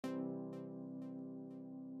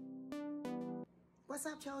What's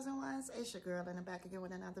up, chosen ones? It's your girl in the back again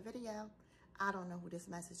with another video. I don't know who this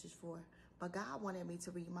message is for, but God wanted me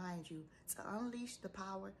to remind you to unleash the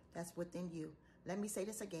power that's within you. Let me say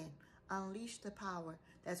this again. Unleash the power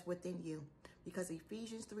that's within you. Because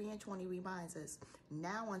Ephesians 3:20 reminds us,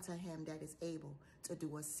 now unto him that is able to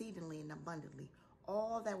do exceedingly and abundantly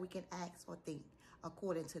all that we can ask or think,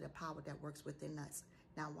 according to the power that works within us.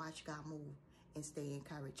 Now watch God move and stay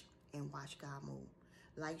encouraged and watch God move.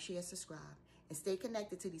 Like, share, subscribe, and stay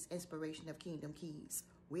connected to these inspiration of kingdom keys.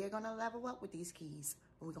 We're going to level up with these keys,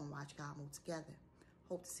 and we're going to watch God move together.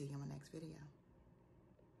 Hope to see you in my next video.